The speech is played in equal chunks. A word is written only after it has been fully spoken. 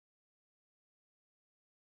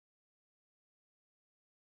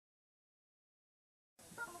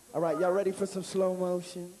All right, y'all ready for some slow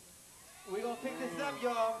motion? We're gonna pick this up,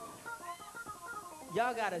 y'all.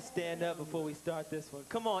 Y'all gotta stand up before we start this one.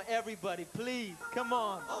 Come on, everybody, please. Come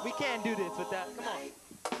on. We can't do this without. Come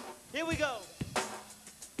on. Here we go.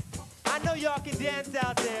 I know y'all can dance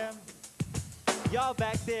out there. Y'all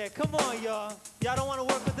back there. Come on, y'all. Y'all don't want to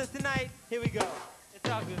work with us tonight? Here we go. It's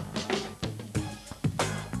all good.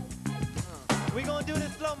 We're gonna do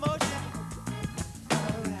this slow motion.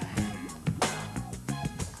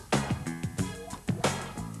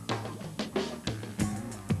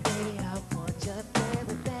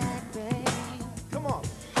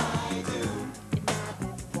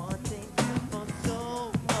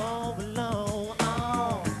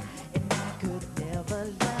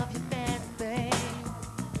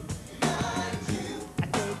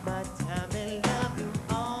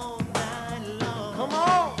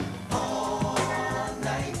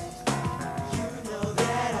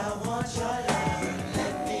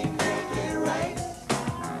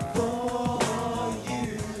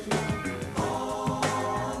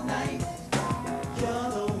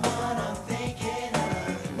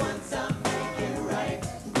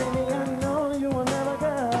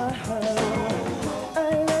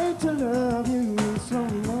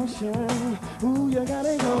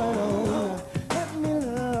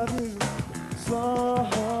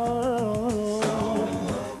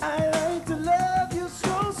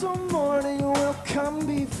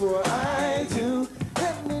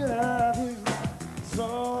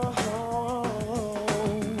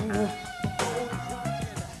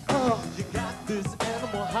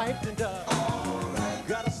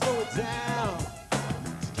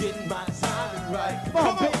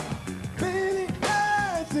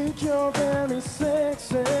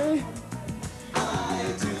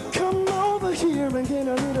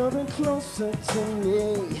 Closer to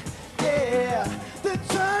me, yeah. The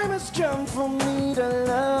time has come for me to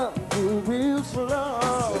love you real slow.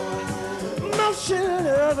 Motion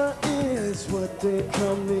lover is what they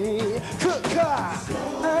call me.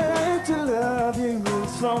 I like to love you in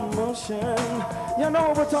slow motion. You know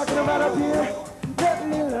what we're talking about up here? Let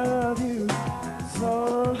me love you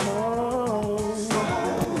slow.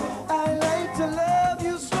 I like to love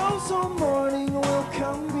you slow, so morning will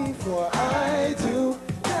come before I do.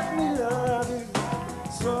 Love you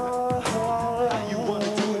so hard. How you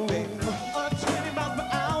wanna do it, baby? 20 miles per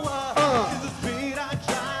hour is the speed I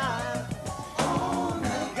drive. Oh,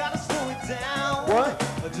 gotta slow it down. What?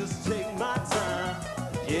 Just take my time.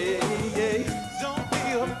 Yeah, yeah. Don't be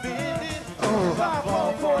offended. If I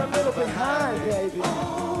fall for a little behind, baby. 20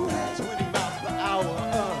 miles per hour.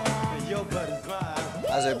 Your butt is mine.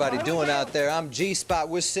 How's everybody doing out there? I'm G-Spot.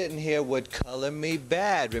 We're sitting here with Color Me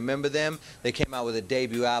Bad. Remember them? They came out with a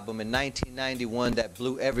debut album in 1991 that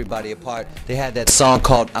blew everybody apart. They had that song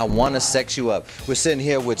called I Wanna Sex You Up. We're sitting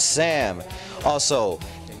here with Sam, also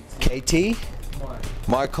KT,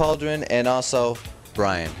 Mark Calderon, and also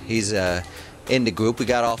Bryan. He's in the group. We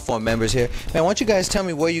got all 4 members here. Man, why don't you guys tell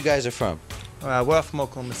me where you guys are from? We're all from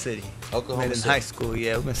Oklahoma City. Oklahoma Met in City. high school,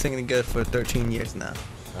 yeah. We've been singing together for 13 years now.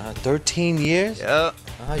 13 years? Yep.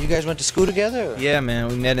 You guys went to school together? Yeah, man.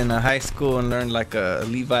 We met in high school and learned like a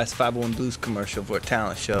Levi's 501 Blues commercial for a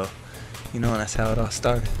talent show. You know, and that's how it all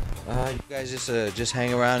started. You guys just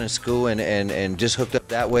hang around in school and just hooked up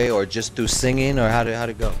that way, or just through singing, or how'd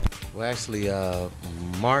it go? Well, actually,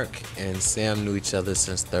 Mark and Sam knew each other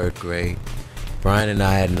since 3rd grade. Bryan and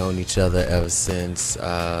I had known each other ever since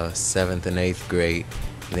 7th and 8th grade.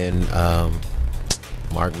 Then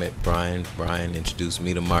Mark met Bryan. Bryan introduced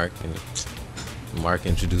me to Mark, and Mark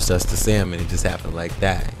introduced us to Sam, and it just happened like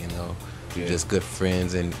that, you know. We're just good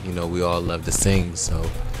friends, and, you know, we all love to sing, so,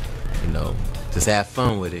 you know, just have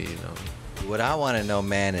fun with it, you know. What I want to know,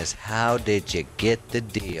 man, is how did you get the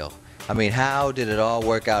deal? I mean, how did it all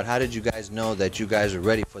work out? How did you guys know that you guys are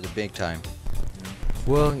ready for the big time?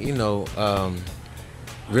 Well, you know,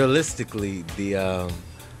 realistically,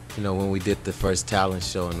 you know, when we did the first talent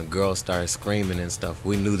show and the girls started screaming and stuff,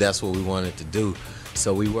 we knew that's what we wanted to do.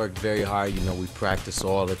 So we worked very hard. You know, we practiced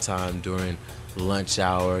all the time during lunch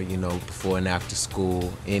hour, you know, before and after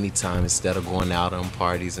school, anytime. Instead of going out on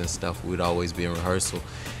parties and stuff, we'd always be in rehearsal.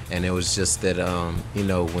 And it was just that, you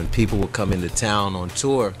know, when people would come into town on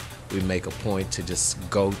tour, we'd make a point to just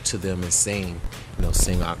go to them and sing, you know,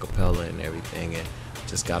 sing a cappella and everything. And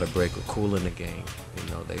just got a break with Kool in the Gang.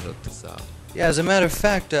 You know, they hooked us up. Yeah, as a matter of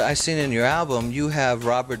fact, I seen in your album you have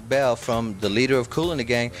Robert Bell, from the leader of Kool in the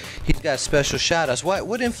Gang. He's got special shout-outs.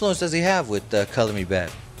 What influence does he have with Color Me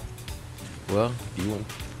Bad? Well, you want?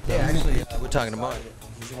 Yeah, actually, we're talking about.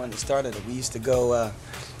 He's the one that started it. We used to go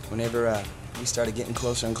whenever we started getting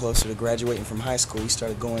closer and closer to graduating from high school, we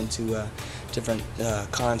started going to different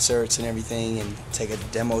concerts and everything, and take a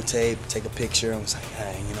demo tape, take a picture, and was like,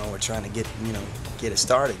 hey, you know, we're trying to get it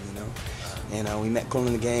started, you know. And we met Kool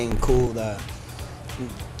and the Gang. Kool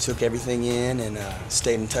took everything in and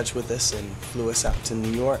stayed in touch with us and flew us out to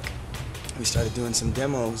New York. We started doing some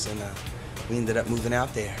demos, and we ended up moving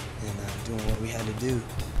out there and doing what we had to do.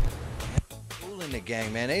 Kool and the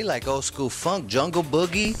Gang, man, they like old school funk, jungle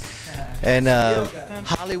boogie, and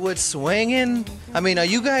Hollywood swinging. I mean, are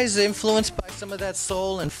you guys influenced by some of that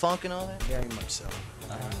soul and funk and all that? Very much so.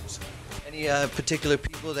 Any particular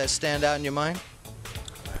people that stand out in your mind?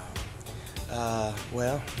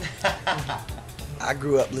 Well, I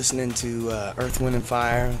grew up listening to Earth, Wind and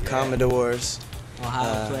Fire, Commodores,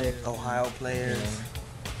 Ohio Players. Yeah.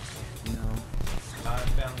 You know. Sly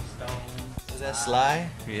and Family Stone. Is that Sly?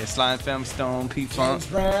 Yeah, Sly and Family Stone, P-Funk.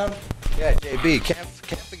 James Brown. Yeah, JB.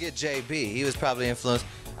 Can't forget JB. He was probably influenced.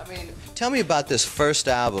 I mean, tell me about this first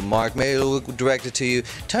album, Mark. Maybe it'll direct it to you.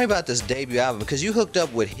 Tell me about this debut album, because you hooked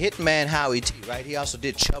up with Hitman Howie T, right? He also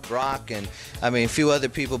did Chubb Rock and, I mean, a few other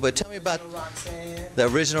people. But tell me about the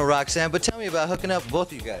original Roxanne. But tell me about hooking up with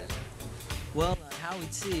both of you guys. Well, Howie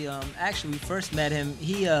T, actually, we first met him.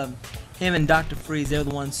 Him and Dr. Freeze, they're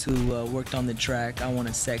the ones who worked on the track, I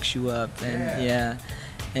Wanna Sex You Up. And yeah.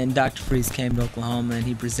 And Dr. Freeze came to Oklahoma and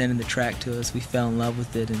he presented the track to us. We fell in love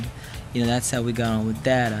with it, and you know, that's how we got on with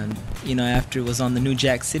that. And you know, after it was on the New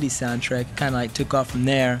Jack City soundtrack, it kind of like took off from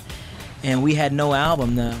there. And we had no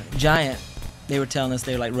album. The Giant, they were telling us,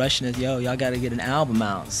 they were like rushing us, yo, y'all got to get an album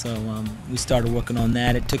out. So we started working on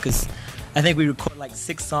that. It took us, I think we recorded like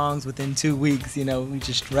 6 songs within 2 weeks. You know, we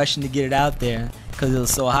just rushing to get it out there because it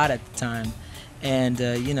was so hot at the time. And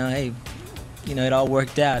you know, hey, you know, it all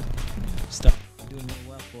worked out. Started doing really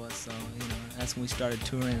well for us. So you know, that's when we started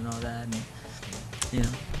touring and all that, and you know,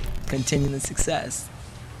 continuing the success.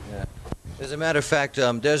 Yeah. As a matter of fact,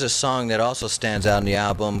 there's a song that also stands out in the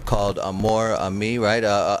album called Amor a Mi, right?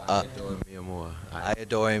 Adore Mi Amor. I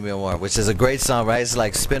Adore Mi Amor, which is a great song, right? It's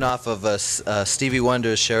like spin-off of Stevie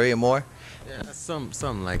Wonder's Sherry Amor. Yeah,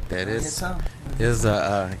 something like that.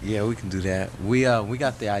 Yeah, we can do that. We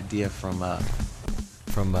got the idea from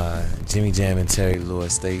Jimmy Jam and Terry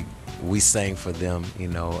Lewis. We sang for them, you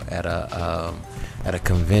know, at a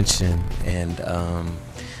convention, and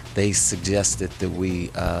they suggested that we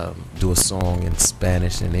do a song in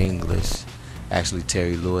Spanish and English. Actually,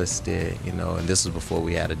 Terry Lewis did, you know, and this was before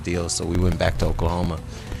we had a deal, so we went back to Oklahoma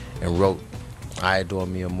and wrote I Adore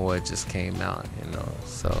Mi Amor. It just came out, you know,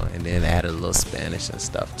 so, and then added a little Spanish and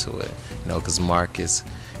stuff to it, you know, because Mark is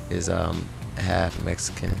half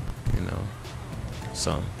Mexican, you know.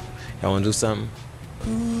 So, y'all want to do something?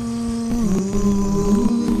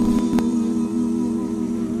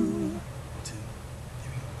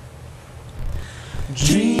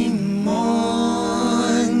 Dream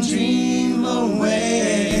on, dream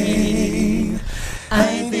away.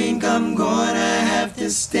 I think I'm gonna have to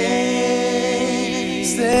stay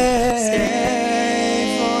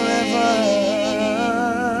forever.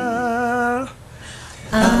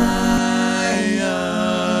 I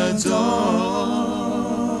adore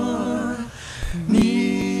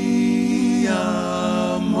mi amor.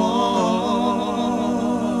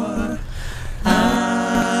 I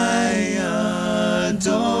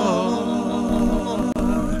adore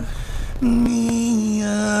mi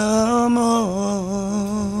amor.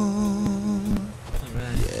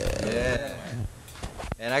 Yeah.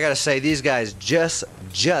 And I gotta say, these guys just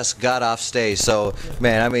got off stage. So,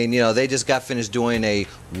 man, I mean, you know, they just got finished doing a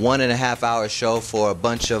 1.5-hour show for a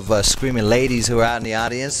bunch of screaming ladies who were out in the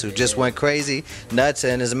audience who just went crazy, nuts.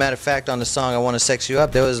 And as a matter of fact, on the song I Wanna Sex You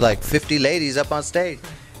Up, there was like 50 ladies up on stage.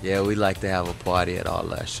 Yeah, we like to have a party at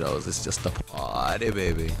all our shows. It's just a party,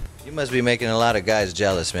 baby. You must be making a lot of guys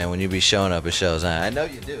jealous, man, when you be showing up at shows. Huh? I know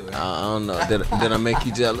you do. Right? I don't know. Did I make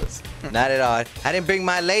you jealous? Not at all. I didn't bring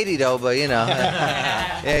my lady, though, but, you know.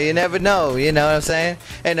 Yeah, you never know, you know what I'm saying?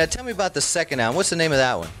 And tell me about the second album. What's the name of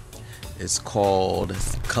that one? It's called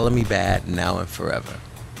Color Me Bad Now and Forever.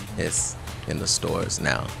 It's in the stores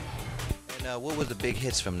now. And what were the big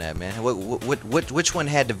hits from that, man? Which one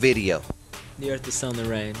had the video? The Earth, the Sun, the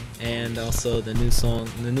Rain, and also the new song,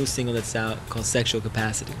 the new single that's out called Sexual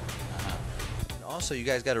Capacity. And also, you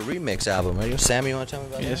guys got a remix album, right? Sammy, you want to tell me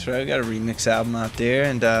about that? That's right. We got a remix album out there,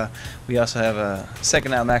 and we also have a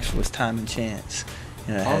second album. Actually, was Time and Chance.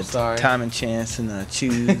 You know, it had Time and Chance and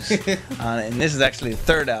Choose on it, and this is actually the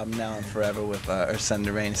third album now and forever with Earth, Sun,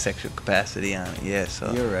 the Rain, and Sexual Capacity on it. Yeah,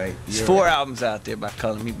 so you're right. There's 4 albums out there by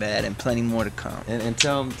Color Me Bad, and plenty more to come. And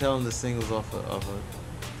tell them the singles off of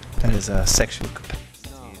That is Sexual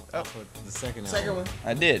Capacity. No, off of the second Second album. one.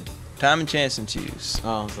 I did. Time and chance and choose.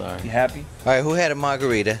 Oh, I'm sorry. You happy? All right, who had a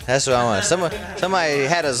margarita? That's what I want. Somebody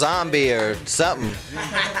had a zombie or something.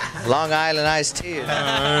 Long Island iced tea. No,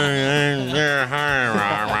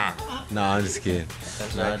 I'm just kidding.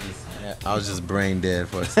 No, I was just brain dead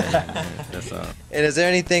for a second. Man. That's all. And is there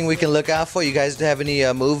anything we can look out for? You guys have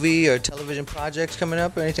any movie or television projects coming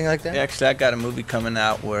up or anything like that? Yeah, actually, I got a movie coming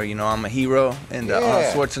out where, you know, I'm a hero, and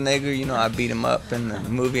Arnold Schwarzenegger, you know, I beat him up in the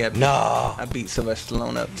movie. I beat Sylvester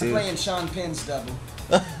Stallone up, too. He's playing Sean Penn's double.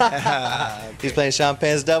 He's playing Sean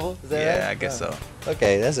Penn's double? Is that right? I guess so.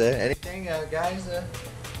 Okay, that's it. Anything, guys,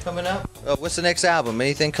 coming up? What's the next album?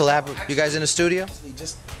 Anything collaborative? You guys in the studio?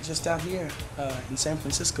 Just out here in San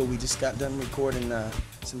Francisco, we just got done recording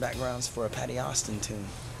some backgrounds for a Patty Austin tune.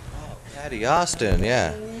 Oh, Patty Austin,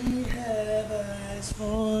 yeah. We have eyes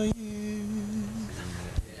for you.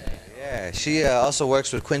 Yeah, she also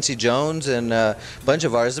works with Quincy Jones and a bunch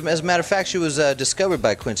of artists. As a matter of fact, she was discovered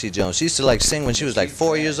by Quincy Jones. She used to like sing when she was like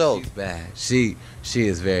 4 years old. She's bad. She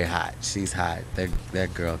is very hot. She's hot.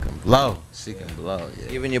 That girl can blow. She can blow.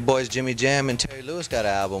 Yeah. Even your boys Jimmy Jam and Terry Lewis got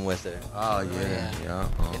an album with her. Oh yeah.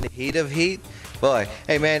 In the heat of heat, boy.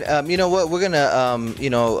 Hey man, you know what? We're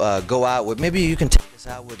gonna go out with. Maybe you can take us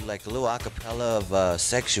out with like a little acapella of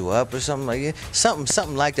 "Sex You Up" or something like that.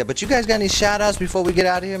 Something like that. But you guys got any shout outs before we get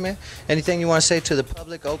out of here, man? Anything you want to say to the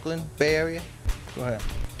public, Oakland, Bay Area? Go ahead.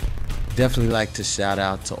 Definitely like to shout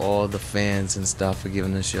out to all the fans and stuff for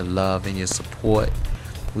giving us your love and your support.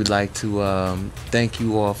 We'd like to thank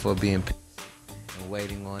you all for being patient and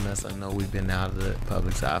waiting on us. I know we've been out of the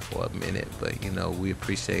public's eye for a minute, but you know, we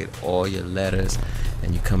appreciate all your letters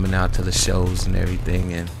and you coming out to the shows and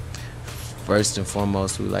everything. And first and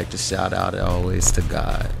foremost, we'd like to shout out always to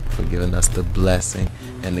God for giving us the blessing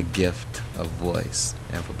and the gift of voice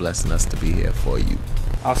and for blessing us to be here for you.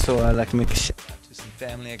 Also, I'd like to make a shout out to some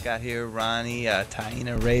family I got here, Ronnie,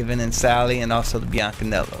 Taina, Raven, and Sally, and also the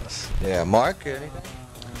Biancanellos. Yeah, Mark, anything?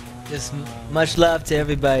 Just much love to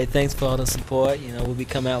everybody. Thanks for all the support. You know, we'll be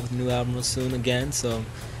coming out with a new album real soon again, so,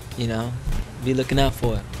 you know, be looking out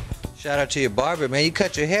for it. Shout out to your barber, man. You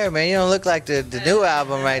cut your hair, man. You don't look like the new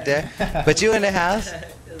album right there. But you in the house.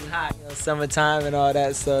 It's hot, you know, summertime and all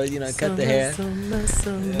that, so, you know, cut the hair.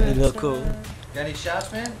 You look cool. Got any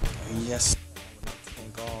shots, man? Yes. I would like to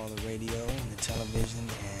thank all the radio and the television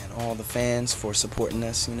and all the fans for supporting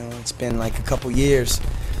us. You know, it's been like a couple years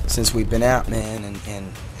since we've been out, man, and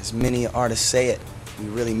as many artists say it, we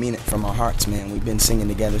really mean it from our hearts, man. We've been singing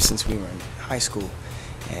together since we were in high school,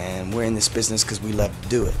 and we're in this business because we love to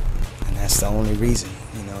do it, and that's the only reason,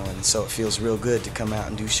 you know. And so it feels real good to come out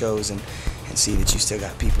and do shows and see that you still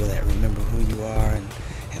got people that remember who you are and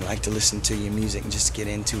like to listen to your music and just get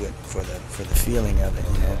into it for the feeling of it,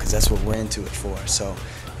 you know, because that's what we're into it for. So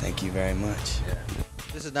thank you very much. Yeah.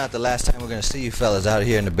 This is not the last time we're going to see you fellas out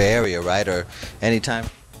here in the Bay Area, right? Or anytime?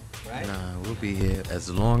 Right? Nah, we'll be here as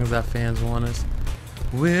long as our fans want us.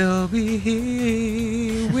 We'll be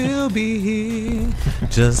here, we'll be here.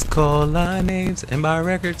 Just call our names and buy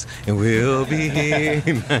records, and we'll be here.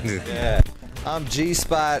 Yeah. I'm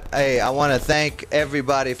G-Spot. Hey, I want to thank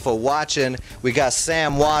everybody for watching. We got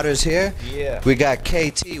Sam Waters here. Yeah. We got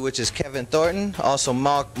KT, which is Kevin Thornton. Also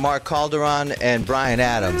Mark Calderon and Bryan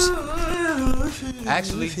Abrams.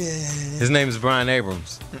 Actually, his name is Bryan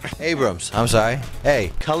Abrams. Abrams, I'm sorry.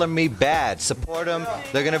 Hey, Color Me Bad. Support them.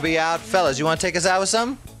 They're going to be out. Fellas, you want to take us out with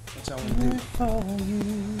something? What y'all want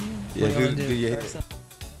to do? Yeah,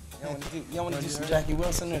 Y'all want to do some Jackie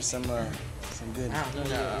Wilson or some good?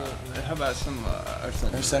 How about some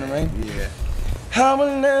Earth, Sun, and Rain? Yeah. How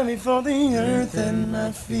will love me for the earth and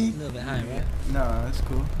my feet? A little bit high, right? No, that's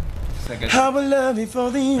cool. How will love me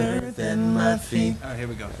for the earth and my feet? All right, here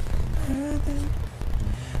we go.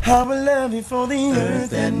 How will love me for the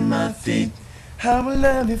earth and my feet? How will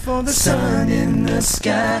love me for the sun in the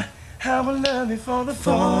sky? How will love me for the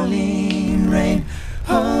falling rain?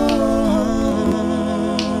 Oh,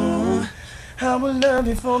 how will love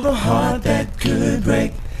me for the heart that could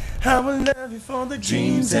break? How will love me for the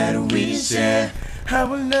dreams that we share? How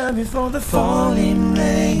will love me for the falling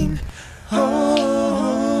rain? Oh.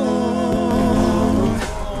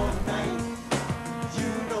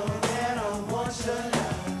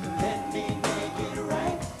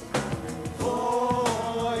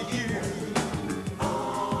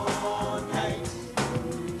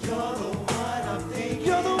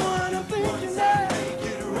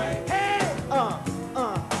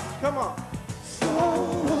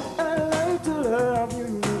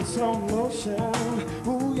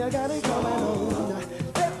 Ooh, you got it going on.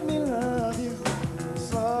 Let me love you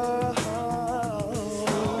slow.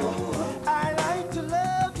 I like to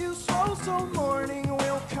love you slow, so morning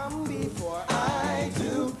will come before I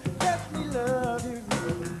do. Let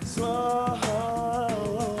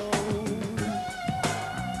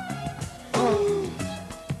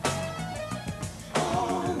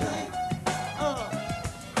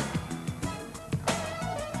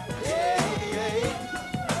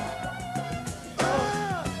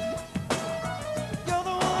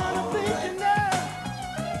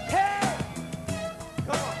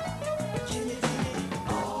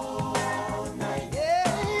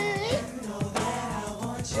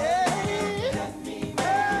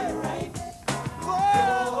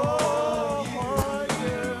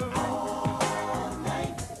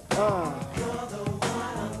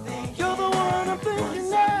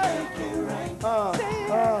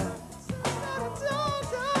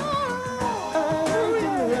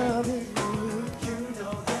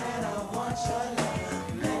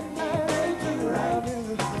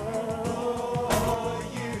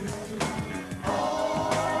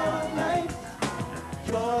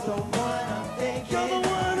You're the one I'm thinking